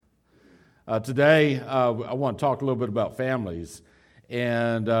Today, I want to talk a little bit about families,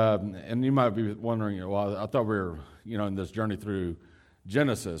 and you might be wondering, well, I thought we were, in this journey through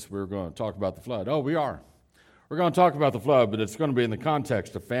Genesis, we were going to talk about the flood. Oh, we are. We're going to talk about the flood, but it's going to be in the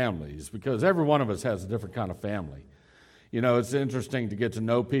context of families, because every one of us has a different kind of family. It's interesting to get to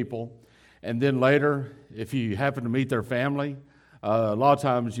know people, and then later, if you happen to meet their family, a lot of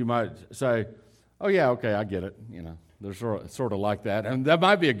times you might say, "Oh yeah, okay, I get it." They're sort of like that, and that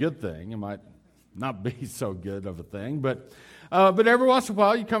might be a good thing. It might not be so good of a thing, but every once in a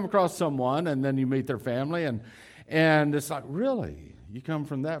while you come across someone, and then you meet their family, and it's like, really, you come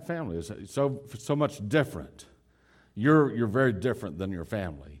from that family? It's so much different. You're very different than your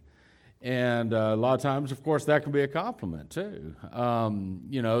family, and a lot of times, of course, that can be a compliment too. One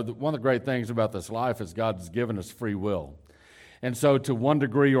of the great things about this life is God's given us free will, and so to one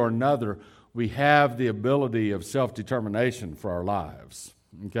degree or another, we have the ability of self-determination for our lives.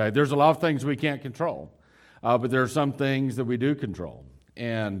 Okay, there's a lot of things we can't control, but there are some things that we do control.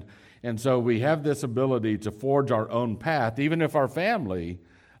 And so we have this ability to forge our own path, even if our family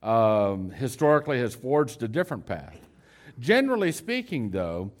historically has forged a different path. Generally speaking,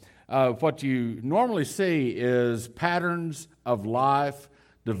 though, what you normally see is patterns of life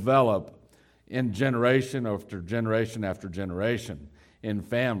develop in generation after generation after generation. In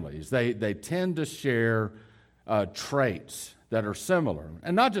families, they tend to share traits that are similar,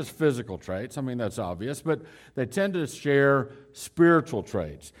 and not just physical traits. I mean, that's obvious, but they tend to share spiritual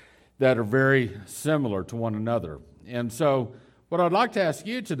traits that are very similar to one another. And so what I'd like to ask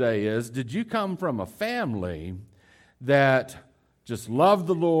you today is, did you come from a family that just loved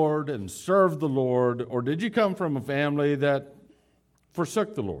the Lord and served the Lord, or did you come from a family that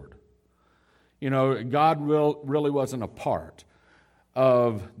forsook the Lord? God really wasn't a part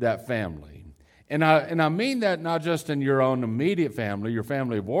of that family. And I mean that not just in your own immediate family, your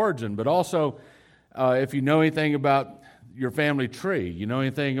family of origin, but also if you know anything about your family tree, you know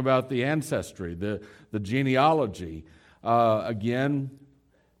anything about the ancestry, the genealogy. Again,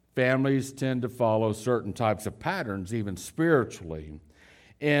 families tend to follow certain types of patterns, even spiritually.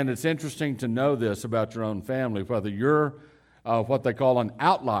 And it's interesting to know this about your own family, whether you're what they call an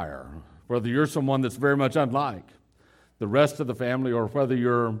outlier, whether you're someone that's very much unlike the rest of the family, or whether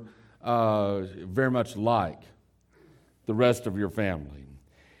you're very much like the rest of your family.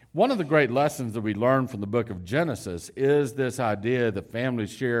 One of the great lessons that we learn from the book of Genesis is this idea that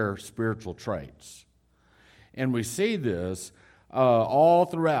families share spiritual traits. And we see this all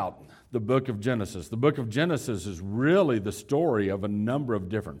throughout the book of Genesis. The book of Genesis is really the story of a number of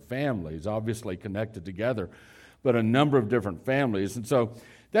different families, obviously connected together, but a number of different families. And so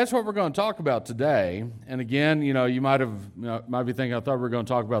that's what we're going to talk about today. And again, you might be thinking, I thought we were going to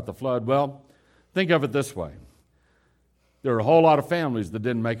talk about the flood. Well, think of it this way. There are a whole lot of families that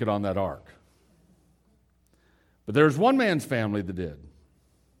didn't make it on that ark. But there's one man's family that did.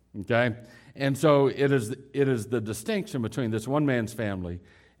 Okay? And so it is the distinction between this one man's family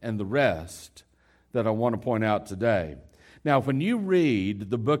and the rest that I want to point out today. Now, when you read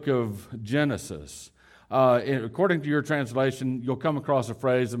the book of Genesis, according to your translation, you'll come across a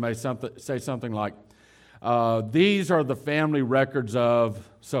phrase that may say something like, these are the family records of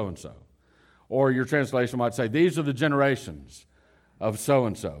so-and-so. Or your translation might say, these are the generations of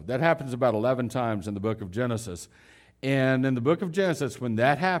so-and-so. That happens about 11 times in the book of Genesis. And in the book of Genesis, when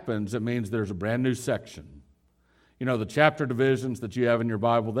that happens, it means there's a brand new section. The chapter divisions that you have in your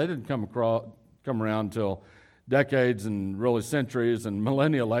Bible, they didn't come around until decades and really centuries and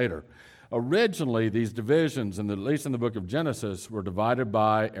millennia later. Originally, these divisions, at least in the book of Genesis, were divided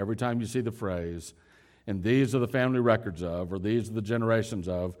by, every time you see the phrase, and these are the family records of, or these are the generations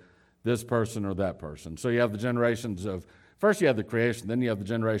of this person or that person. So you have the generations of, first you have the creation, then you have the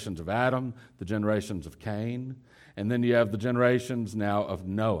generations of Adam, the generations of Cain, and then you have the generations now of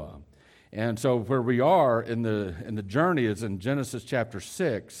Noah. And so where we are in the journey is in Genesis chapter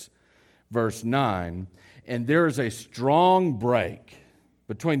 6, verse 9, and there is a strong break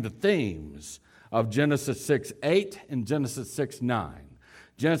between the themes of Genesis 6:8 and Genesis 6:9.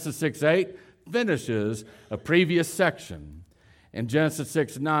 Genesis 6:8 finishes a previous section, and Genesis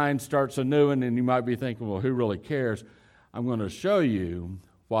 6:9 starts a new one, and you might be thinking, well, who really cares? I'm going to show you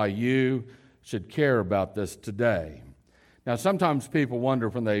why you should care about this today. Now, sometimes people wonder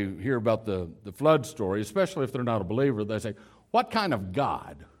when they hear about the flood story, especially if they're not a believer, they say, what kind of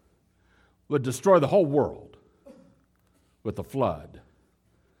God would destroy the whole world with a flood?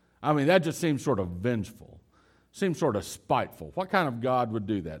 I mean, that just seems sort of vengeful, seems sort of spiteful. What kind of God would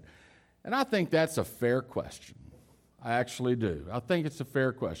do that? And I think that's a fair question. I actually do. I think it's a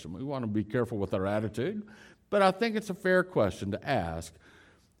fair question. We want to be careful with our attitude, but I think it's a fair question to ask.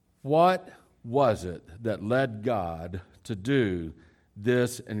 What was it that led God to do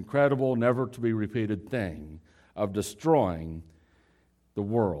this incredible, never-to-be-repeated thing of destroying the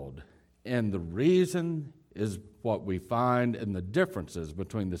world? And the reason is what we find in the differences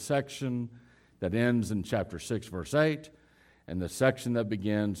between the section that ends in chapter 6, verse 8, and the section that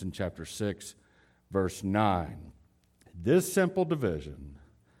begins in chapter 6, verse 9. This simple division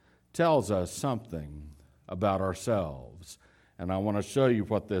tells us something about ourselves, and I want to show you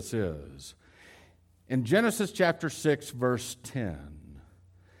what this is. In Genesis chapter 6, verse 10,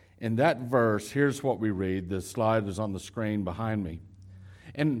 in that verse, here's what we read. This slide is on the screen behind me.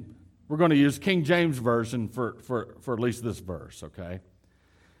 And we're going to use King James Version for at least this verse, okay?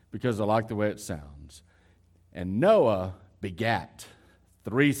 Because I like the way it sounds. And Noah begat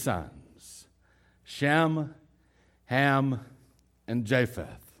 3 sons, Shem, Ham, and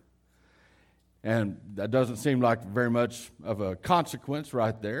Japheth. And that doesn't seem like very much of a consequence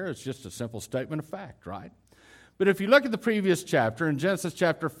right there. It's just a simple statement of fact, right? But if you look at the previous chapter, in Genesis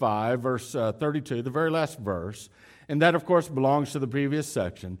chapter 5, verse 32, the very last verse, and that, of course, belongs to the previous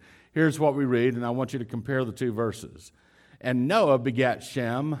section, here's what we read, and I want you to compare the 2 verses. And Noah begat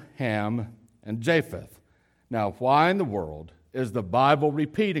Shem, Ham, and Japheth. Now, why in the world is the Bible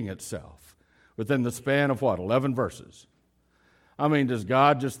repeating itself within the span of what, 11 verses? I mean, does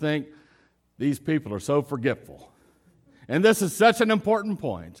God just think these people are so forgetful? And this is such an important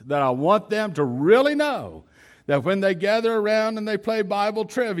point that I want them to really know that when they gather around and they play Bible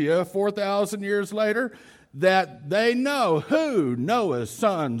trivia 4,000 years later, that they know who Noah's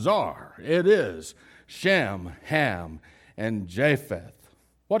sons are. It is Shem, Ham, and Japheth.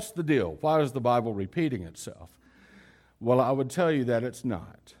 What's the deal? Why is the Bible repeating itself? Well, I would tell you that it's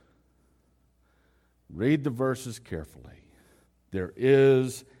not. Read the verses carefully. There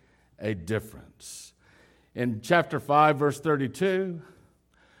is a difference. In chapter 5, verse 32,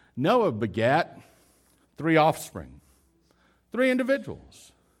 Noah begat 3 offspring, 3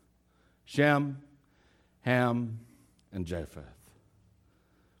 individuals, Shem, Ham, and Japheth.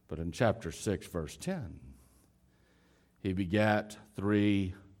 But in chapter 6, verse 10, he begat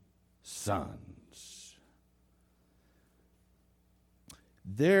 3 sons.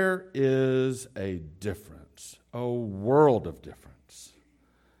 There is a difference, a world of difference,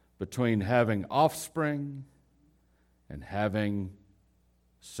 between having offspring and having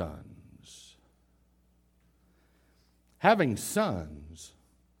sons. Having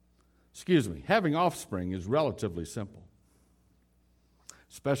offspring is relatively simple,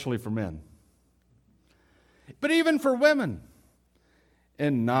 especially for men. But even for women,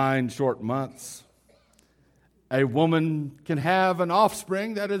 in 9 short months, a woman can have an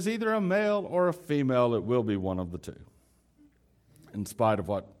offspring that is either a male or a female. It will be one of the 2, in spite of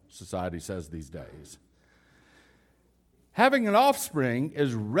what society says these days. Having an offspring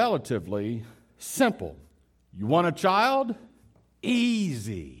is relatively simple. You want a child?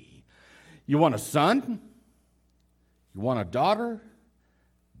 Easy. You want a son? You want a daughter?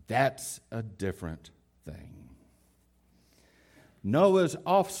 That's a different thing. Noah's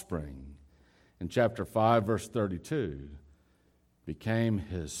offspring in chapter 5, verse 32, became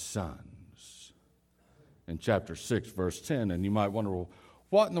his sons. In chapter 6, verse 10, and you might wonder, well,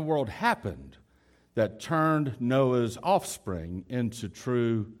 what in the world happened that turned Noah's offspring into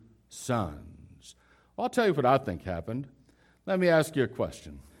true sons? Well, I'll tell you what I think happened. Let me ask you a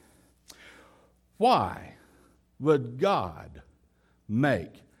question. Why would God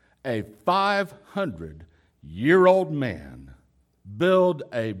make a 500-year-old man build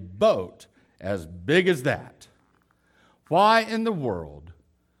a boat as big as that? Why in the world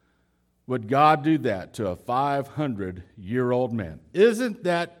would God do that to a 500-year-old man? Isn't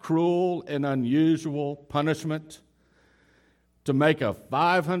that cruel and unusual punishment? To make a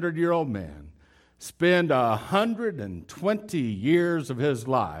 500-year-old man spend 120 years of his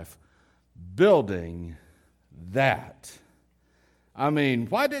life building that. I mean,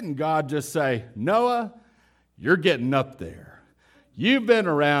 why didn't God just say, Noah, you're getting up there. You've been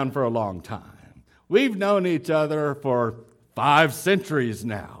around for a long time. We've known each other for 5 centuries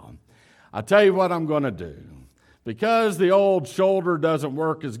now. I'll tell you what I'm going to do. Because the old shoulder doesn't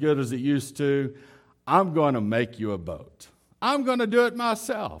work as good as it used to, I'm going to make you a boat. I'm going to do it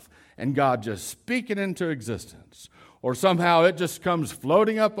myself. And God just speak it into existence. Or somehow it just comes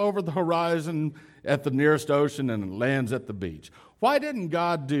floating up over the horizon at the nearest ocean and it lands at the beach. Why didn't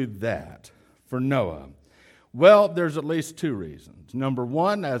God do that for Noah? Well, there's at least 2 reasons. Number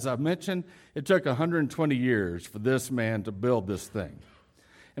 1, as I mentioned, it took 120 years for this man to build this thing.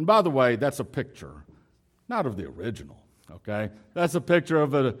 And by the way, that's a picture, not of the original, okay? That's a picture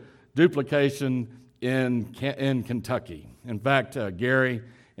of a duplication in Kentucky. In fact, Gary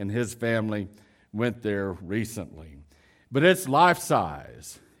and his family went there recently. But it's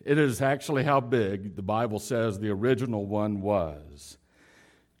life-size. It is actually how big the Bible says the original one was.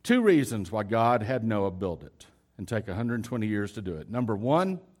 2 reasons why God had Noah build it and take 120 years to do it. Number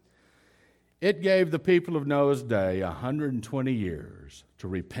one, it gave the people of Noah's day 120 years to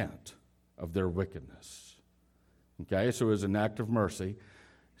repent of their wickedness. Okay, so it was an act of mercy.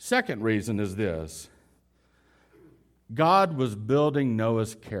 Second reason is this: God was building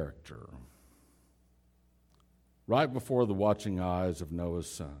Noah's character right before the watching eyes of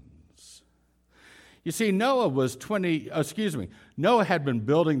Noah's sons. You see, Noah had been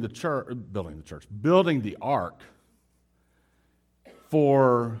building the ark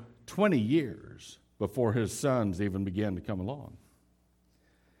for 20 years before his sons even began to come along.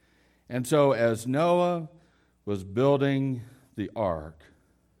 And so as Noah was building the ark,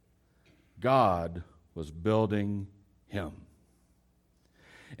 God was building him.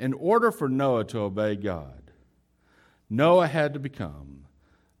 In order for Noah to obey God, Noah had to become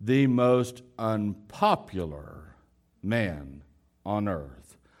the most unpopular man on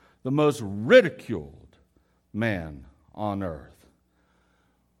earth, the most ridiculed man on earth.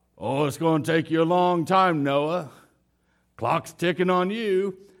 Oh, it's going to take you a long time, Noah. Clock's ticking on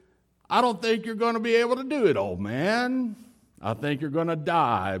you. I don't think you're going to be able to do it, old man. I think you're going to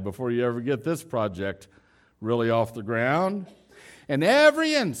die before you ever get this project really off the ground. And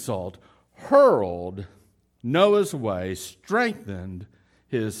every insult hurled Noah's way strengthened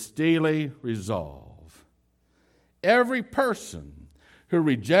his steely resolve. Every person who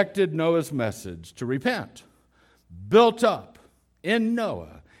rejected Noah's message to repent built up in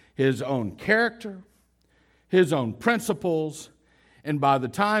Noah his own character, his own principles, and by the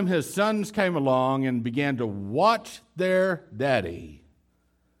time his sons came along and began to watch their daddy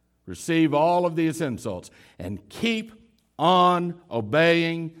receive all of these insults and keep on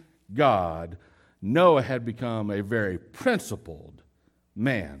obeying God, Noah had become a very principled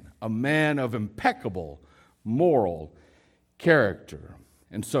man, a man of impeccable moral character.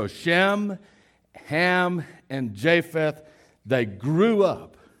 And so Shem, Ham, and Japheth, they grew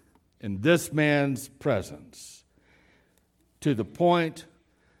up in this man's presence to the point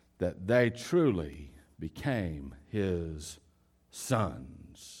that they truly became his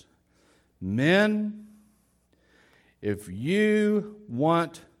sons. Men, if you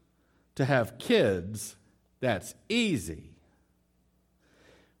want to have kids, that's easy.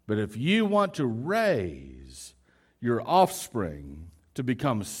 But if you want to raise your offspring to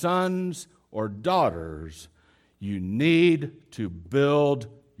become sons or daughters, you need to build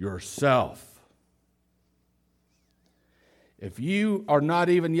yourself. If you are not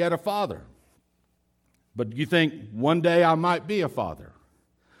even yet a father, but you think one day I might be a father,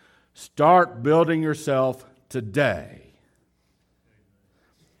 start building yourself today.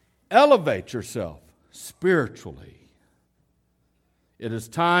 Elevate yourself spiritually. It is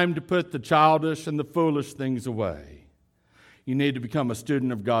time to put the childish and the foolish things away. You need to become a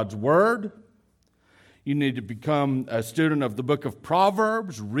student of God's Word. You need to become a student of the book of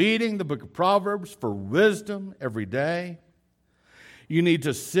Proverbs, reading the book of Proverbs for wisdom every day. You need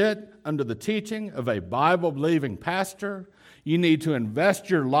to sit under the teaching of a Bible-believing pastor. You need to invest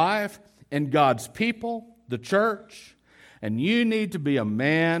your life in God's people, the church. And you need to be a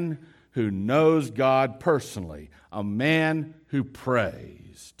man who knows God personally, a man who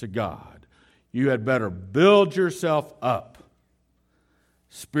prays to God. You had better build yourself up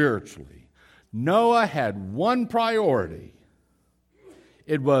spiritually. Noah had one priority.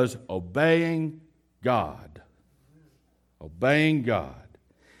 It was obeying God. Obeying God.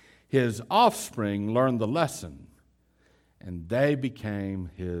 His offspring learned the lesson, and they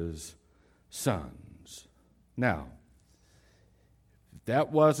became his sons. Now, if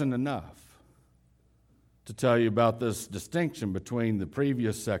that wasn't enough to tell you about this distinction between the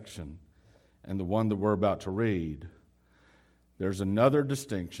previous section and the one that we're about to read, there's another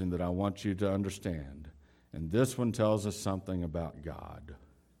distinction that I want you to understand, and this one tells us something about God.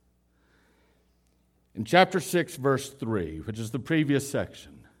 In chapter 6, verse 3, which is the previous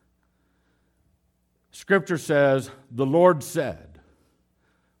section, Scripture says, the Lord said.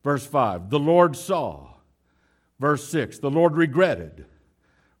 Verse 5, the Lord saw. Verse 6, the Lord regretted.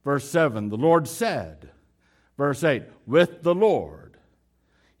 Verse 7, the Lord said. Verse 8, with the Lord.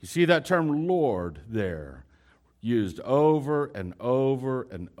 You see that term Lord there, used over and over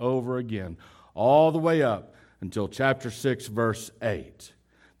and over again, all the way up until chapter 6, verse 8.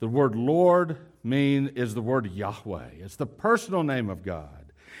 The word Lord is the word Yahweh. It's the personal name of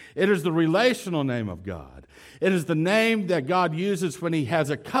God. It is the relational name of God. It is the name that God uses when he has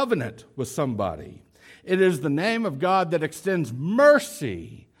a covenant with somebody. It is the name of God that extends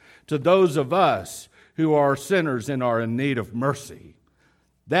mercy to those of us who are sinners and are in need of mercy.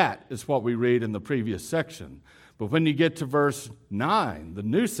 That is what we read in the previous section. But when you get to verse 9, the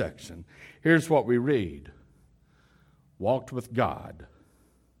new section, here's what we read. Walked with God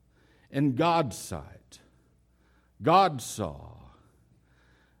in God's sight. God saw.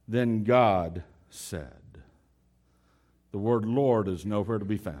 Then God said. The word Lord is nowhere to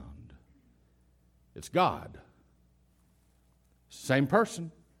be found. It's God. Same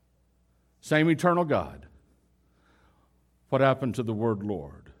person. Same eternal God. What happened to the word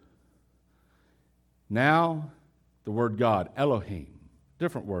Lord? Now, the word God, Elohim,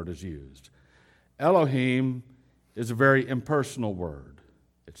 different word is used. Elohim is a very impersonal word.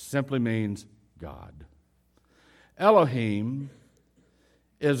 It simply means God. Elohim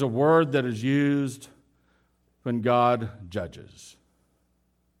is a word that is used when God judges.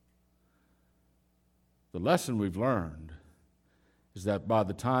 The lesson we've learned is that by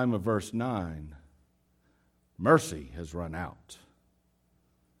the time of verse 9, mercy has run out,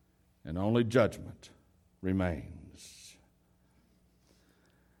 and only judgment remains.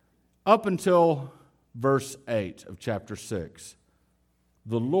 Up until verse 8 of chapter 6,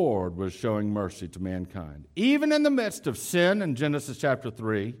 the Lord was showing mercy to mankind. Even in the midst of sin in Genesis chapter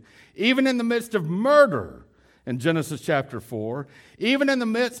 3, even in the midst of murder in Genesis chapter 4, even in the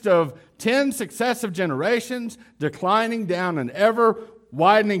midst of 10 successive generations declining down an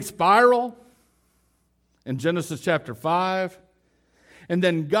ever-widening spiral in Genesis chapter 5, and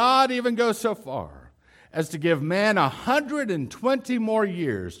then God even goes so far as to give man 120 more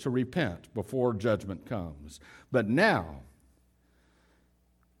years to repent before judgment comes. But now,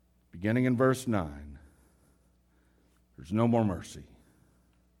 beginning in verse 9, there's no more mercy.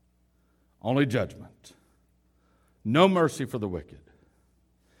 Only judgment. No mercy for the wicked.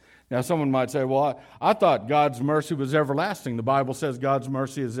 Now, someone might say, well, I thought God's mercy was everlasting. The Bible says God's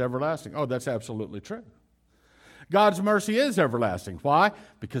mercy is everlasting. Oh, that's absolutely true. God's mercy is everlasting. Why?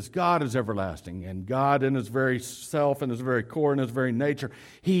 Because God is everlasting, and God in his very self, in his very core, in his very nature,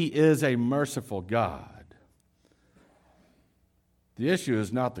 he is a merciful God. The issue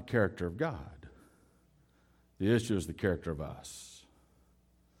is not the character of God. The issue is the character of us.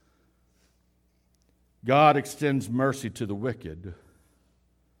 God extends mercy to the wicked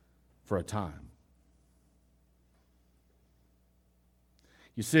for a time.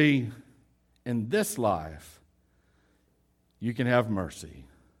 You see, in this life, you can have mercy.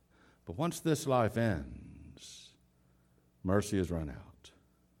 But once this life ends, mercy is run out.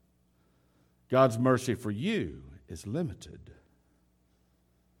 God's mercy for you is limited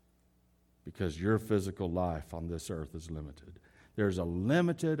because your physical life on this earth is limited. There's a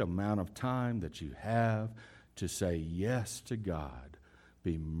limited amount of time that you have to say yes to God.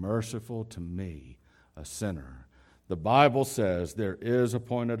 Be merciful to me, a sinner. The Bible says there is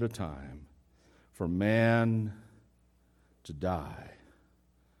appointed a time for man to die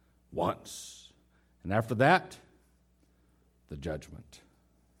once. And after that, the judgment.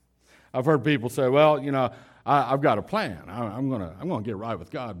 I've heard people say, well, you know, I've got a plan. I'm going to get right with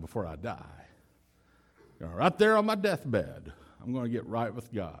God before I die. You know, right there on my deathbed, I'm going to get right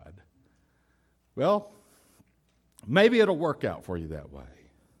with God. Well, maybe it'll work out for you that way.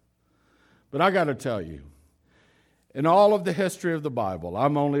 But I got to tell you, in all of the history of the Bible,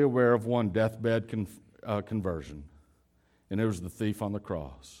 I'm only aware of one deathbed conversion, and it was the thief on the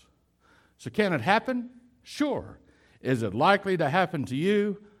cross. So can it happen? Sure. Is it likely to happen to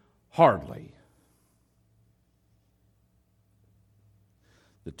you? Hardly.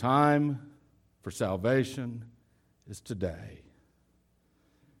 The time for salvation is today.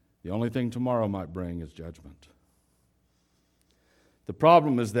 The only thing tomorrow might bring is judgment. The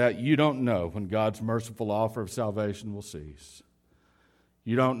problem is that you don't know when God's merciful offer of salvation will cease.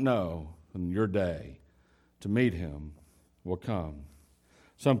 You don't know when your day to meet him will come.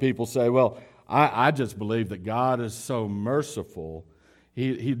 Some people say, well, I just believe that God is so merciful.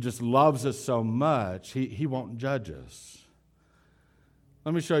 He just loves us so much, he won't judge us.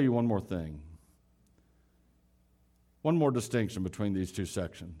 Let me show you one more thing. One more distinction between these two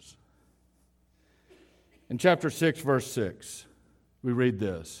sections. In chapter 6, verse 6, we read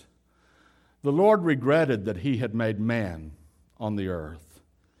this. The Lord regretted that he had made man on the earth,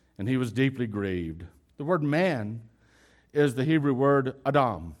 and he was deeply grieved. The word man is the Hebrew word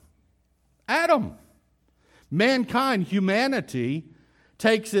Adam. Adam. Mankind, humanity,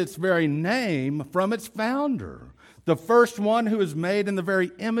 takes its very name from its founder, the first one who is made in the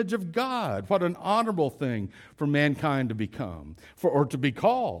very image of God. What an honorable thing for mankind to become, or to be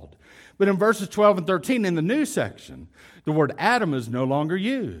called. But in verses 12 and 13, in the new section, the word Adam is no longer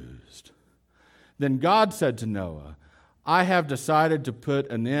used. Then God said to Noah, I have decided to put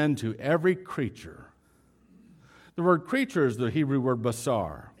an end to every creature. The word creature is the Hebrew word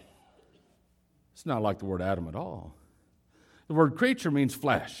basar. It's not like the word Adam at all. The word creature means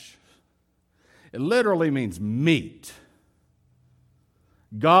flesh. It literally means meat.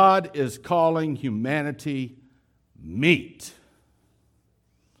 God is calling humanity meat.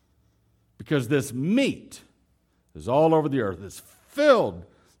 Because this meat is all over the earth. It's filled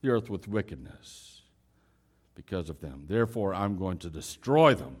the earth with wickedness because of them. Therefore, I'm going to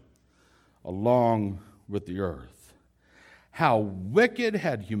destroy them along with the earth. How wicked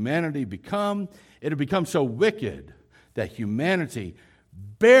had humanity become? It had become so wicked that humanity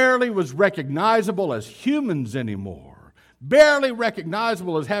barely was recognizable as humans anymore, barely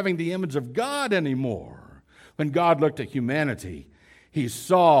recognizable as having the image of God anymore. When God looked at humanity, he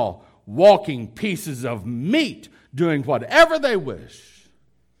saw walking pieces of meat doing whatever they wish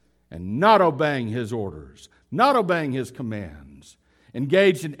and not obeying his orders, not obeying his commands,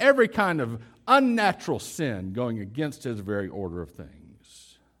 engaged in every kind of unnatural sin going against his very order of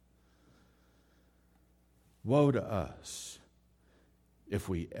things. Woe to us if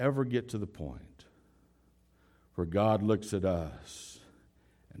we ever get to the point where God looks at us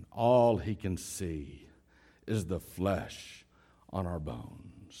and all he can see is the flesh on our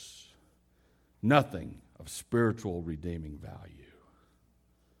bones. Nothing of spiritual redeeming value.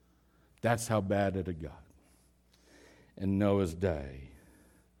 That's how bad it had got in Noah's day.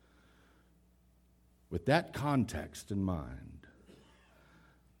 With that context in mind,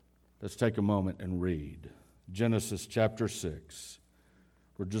 let's take a moment and read Genesis chapter 6.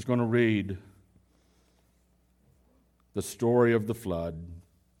 We're just going to read the story of the flood,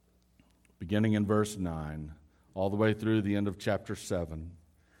 beginning in verse 9, all the way through the end of chapter 7.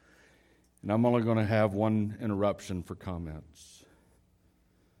 And I'm only going to have one interruption for comments.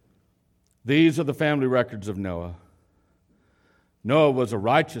 These are the family records of Noah. Noah was a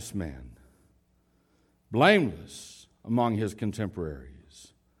righteous man, blameless among his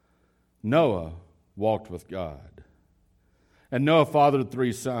contemporaries. Noah walked with God. And Noah fathered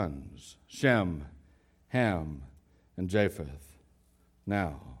 3 sons, Shem, Ham, and Japheth.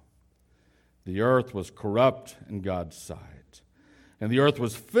 Now, the earth was corrupt in God's sight, and the earth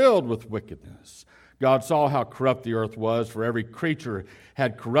was filled with wickedness. God saw how corrupt the earth was, for every creature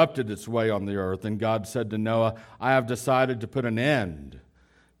had corrupted its way on the earth. And God said to Noah, I have decided to put an end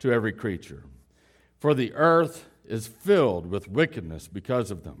to every creature, for the earth is filled with wickedness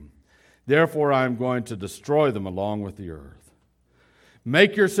because of them. Therefore, I am going to destroy them along with the earth.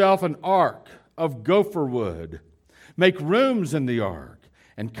 Make yourself an ark of gopher wood. Make rooms in the ark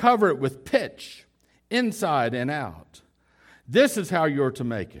and cover it with pitch, inside and out. This is how you're to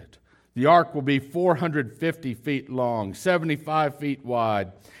make it. The ark will be 450 feet long, 75 feet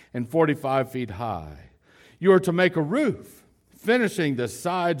wide, and 45 feet high. You are to make a roof, finishing the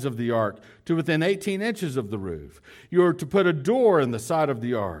sides of the ark to within 18 inches of the roof. You are to put a door in the side of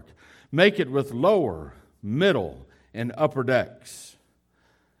the ark. Make it with lower, middle, and upper decks.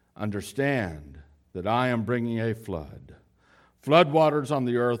 Understand that I am bringing a flood. Flood waters on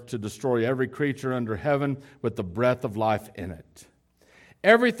the earth to destroy every creature under heaven with the breath of life in it.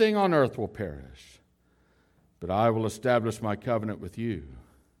 Everything on earth will perish, but I will establish my covenant with you,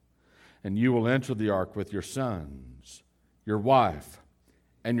 and you will enter the ark with your sons, your wife,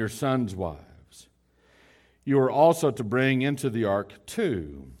 and your sons' wives. You are also to bring into the ark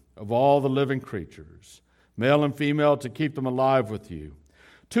 2 of all the living creatures, male and female, to keep them alive with you.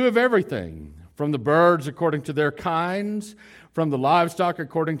 2 of everything, from the birds according to their kinds, from the livestock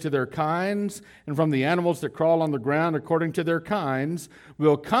according to their kinds, and from the animals that crawl on the ground according to their kinds,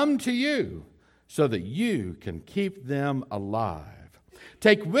 will come to you so that you can keep them alive.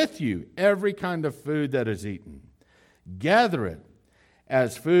 Take with you every kind of food that is eaten. Gather it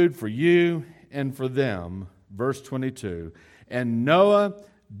as food for you and for them. Verse 22. And Noah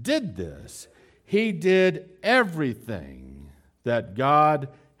did this. He did everything that God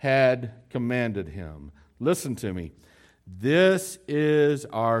had commanded him. Listen to me. This is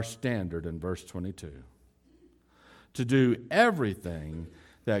our standard in verse 22. To do everything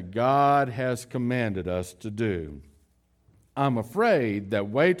that God has commanded us to do. I'm afraid that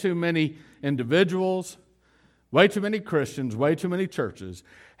way too many individuals, way too many Christians, way too many churches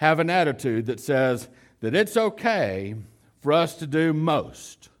have an attitude that says that it's okay for us to do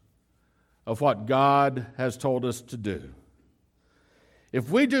most of what God has told us to do. If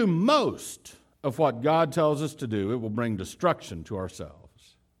we do most of what God tells us to do, it will bring destruction to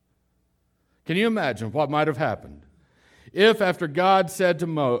ourselves. Can you imagine what might have happened if, after God said to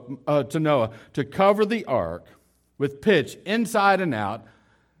Noah to cover the ark with pitch inside and out,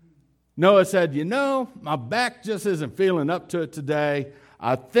 Noah said, my back just isn't feeling up to it today.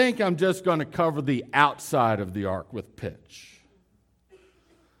 I think I'm just going to cover the outside of the ark with pitch.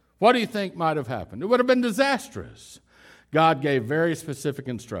 What do you think might have happened? It would have been disastrous. God gave very specific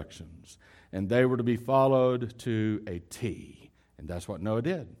instructions, and they were to be followed to a T. And that's what Noah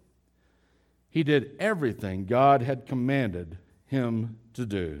did. He did everything God had commanded him to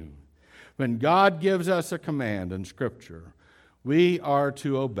do. When God gives us a command in Scripture, we are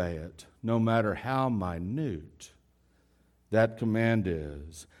to obey it, no matter how minute that command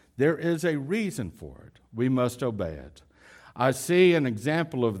is. There is a reason for it. We must obey it. I see an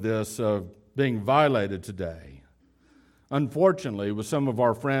example of this being violated today, unfortunately, with some of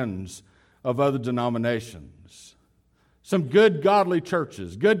our friends of other denominations. Some good, godly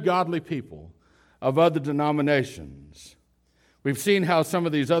churches, good, godly people of other denominations. We've seen how some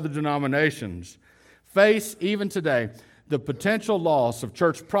of these other denominations face, even today, the potential loss of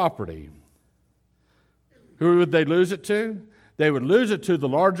church property. Who would they lose it to? They would lose it to the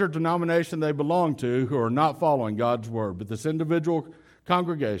larger denomination they belong to who are not following God's word, but this individual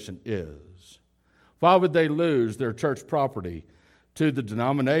congregation is. Why would they lose their church property to the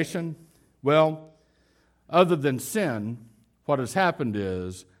denomination? Well, other than sin, what has happened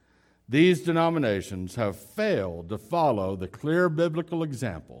is these denominations have failed to follow the clear biblical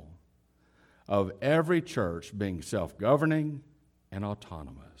example of every church being self-governing and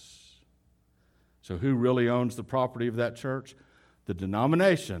autonomous. So who really owns the property of that church? The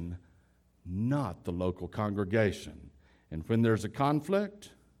denomination, not the local congregation. And when there's a conflict,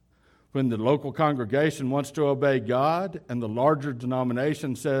 when the local congregation wants to obey God and the larger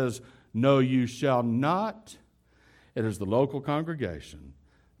denomination says, no, you shall not, it is the local congregation,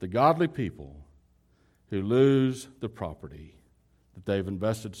 the godly people, who lose the property that they've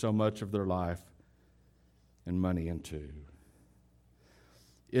invested so much of their life and money into.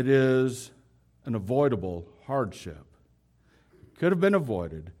 It is an avoidable hardship. It could have been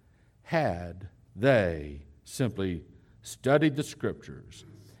avoided had they simply studied the Scriptures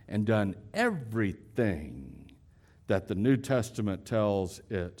and done everything that the New Testament tells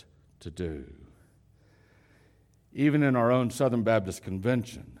it to do. Even in our own Southern Baptist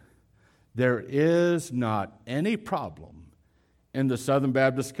Convention, there is not any problem in the Southern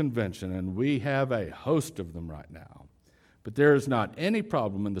Baptist Convention, and we have a host of them right now, but there is not any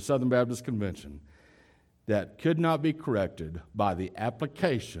problem in the Southern Baptist Convention that could not be corrected by the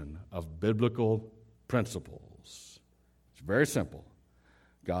application of biblical principles. It's very simple.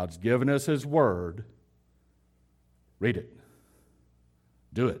 God's given us His Word. Read it.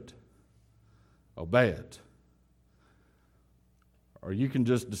 Do it. Obey it. Or you can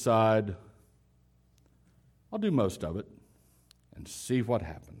just decide, I'll do most of it and see what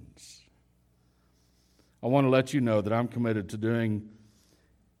happens. I want to let you know that I'm committed to doing,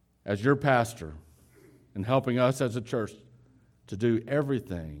 as your pastor, and helping us as a church to do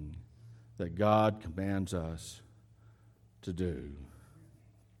everything that God commands us to do.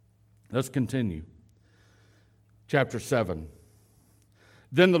 Let's continue. Chapter 7.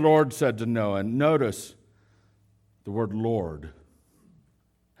 Then the Lord said to Noah, and notice the word Lord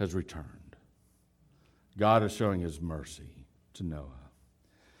has returned. God is showing His mercy to Noah.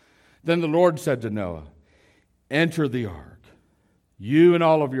 Then the Lord said to Noah, enter the ark, you and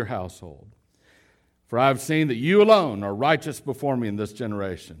all of your household, for I have seen that you alone are righteous before me in this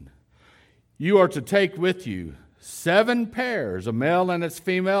generation. You are to take with you 7 pairs, a male and its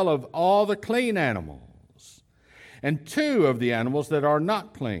female, of all the clean animals, and 2 of the animals that are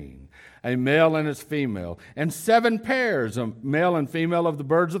not clean, a male and its female, and 7 pairs, a male and female, of the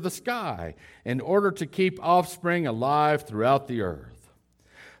birds of the sky, in order to keep offspring alive throughout the earth.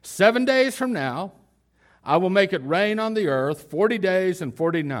 7 days from now, I will make it rain on the earth 40 days and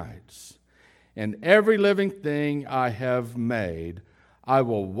 40 nights. And every living thing I have made, I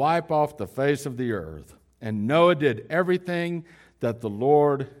will wipe off the face of the earth. And Noah did everything that the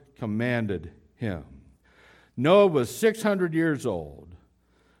Lord commanded him. Noah was 600 years old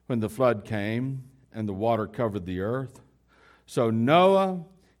when the flood came and the water covered the earth. So Noah,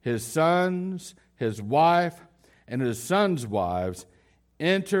 his sons, his wife, and his sons' wives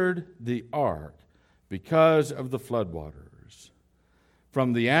entered the ark because of the floodwaters.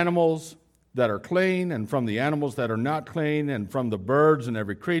 From the animals that are clean and from the animals that are not clean, and from the birds and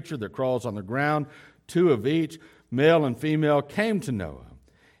every creature that crawls on the ground, 2 of each, male and female, came to Noah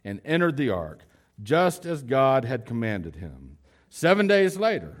and entered the ark, just as God had commanded him. 7 days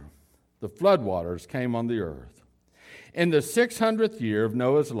later, the floodwaters came on the earth. In the 600th year of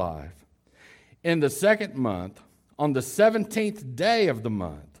Noah's life, in the 2nd month, on the 17th day of the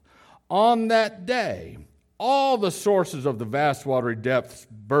month, on that day, all the sources of the vast watery depths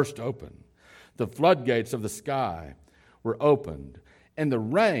burst open. The floodgates of the sky were opened, and the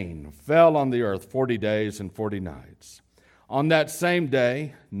rain fell on the earth 40 days and 40 nights. On that same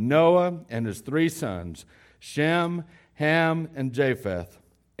day, Noah and his 3 sons, Shem, Ham, and Japheth,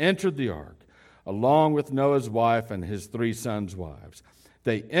 entered the ark, along with Noah's wife and his 3 sons' wives.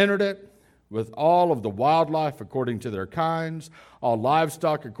 They entered it with all of the wildlife according to their kinds, all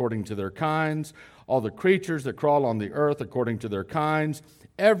livestock according to their kinds, all the creatures that crawl on the earth according to their kinds,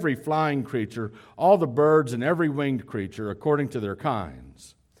 every flying creature, all the birds and every winged creature according to their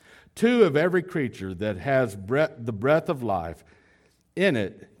kinds. 2 of every creature that has the breath of life in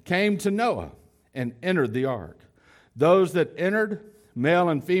it came to Noah and entered the ark. Those that entered, male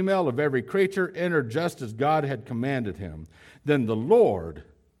and female of every creature, entered just as God had commanded him. Then the Lord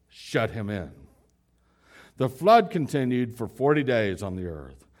shut him in. The flood continued for 40 days on the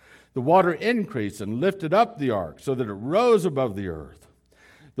earth. The water increased and lifted up the ark so that it rose above the earth.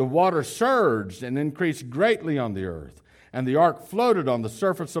 The water surged and increased greatly on the earth, and the ark floated on the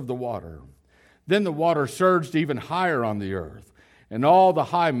surface of the water. Then the water surged even higher on the earth, and all the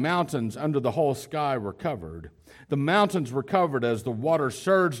high mountains under the whole sky were covered. The mountains were covered as the water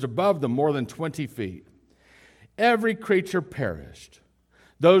surged above them more than 20 feet. Every creature perished.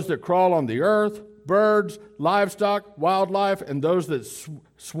 Those that crawl on the earth, birds, livestock, wildlife, and those that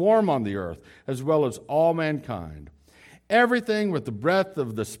swarm on the earth, as well as all mankind. Everything with the breath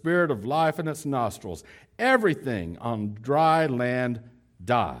of the Spirit of life in its nostrils, everything on dry land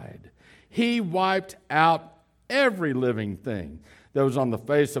died. He wiped out every living thing that was on the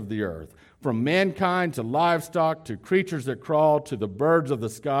face of the earth, from mankind to livestock to creatures that crawl to the birds of the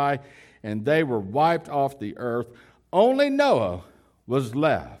sky, and they were wiped off the earth. Only Noah was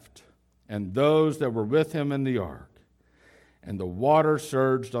left, and those that were with him in the ark. And the water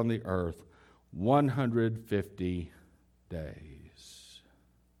surged on the earth 150 days.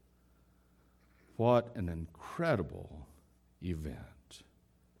 What an incredible event.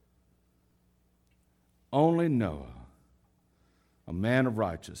 Only Noah, a man of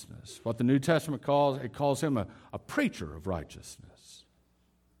righteousness, what the New Testament calls him a preacher of righteousness.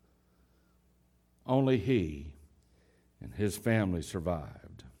 Only he and his family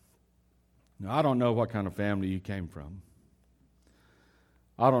survived. Now, I don't know what kind of family you came from.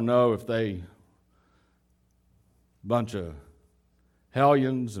 I don't know if they bunch of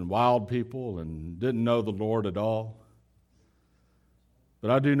hellions and wild people and didn't know the Lord at all. But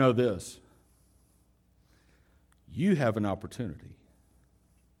I do know this. You have an opportunity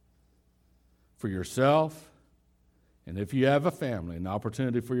for yourself, and if you have a family, an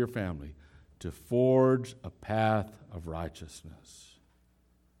opportunity for your family to forge a path of righteousness.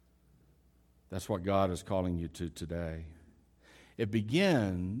 That's what God is calling you to today. It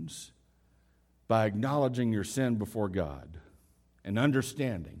begins by acknowledging your sin before God and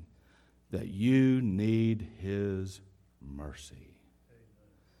understanding that you need His mercy.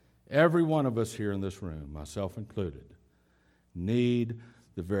 Every one of us here in this room, myself included, need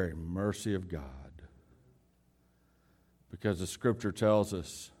the very mercy of God. Because the Scripture tells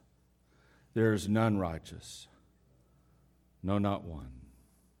us there is none righteous, no, not one.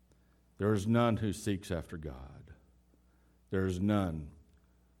 There is none who seeks after God. There is none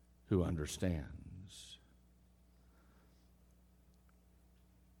who understands.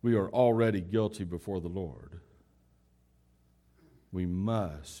 We are already guilty before the Lord. We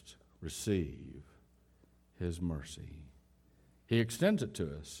must receive His mercy. He extends it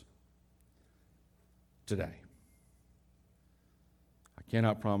to us today. I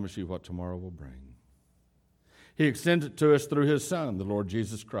cannot promise you what tomorrow will bring. He extends it to us through His Son, the Lord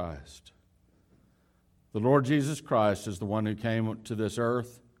Jesus Christ. The Lord Jesus Christ is the one who came to this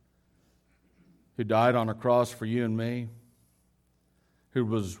earth, who died on a cross for you and me, who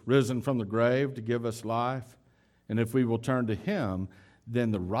was risen from the grave to give us life. And if we will turn to Him,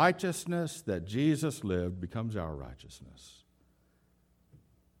 then the righteousness that Jesus lived becomes our righteousness.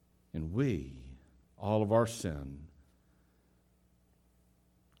 And we, all of our sin,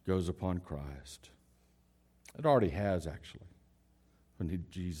 goes upon Christ. It already has, actually, when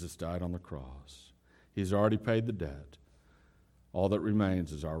Jesus died on the cross. He's already paid the debt. All that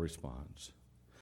remains is our response.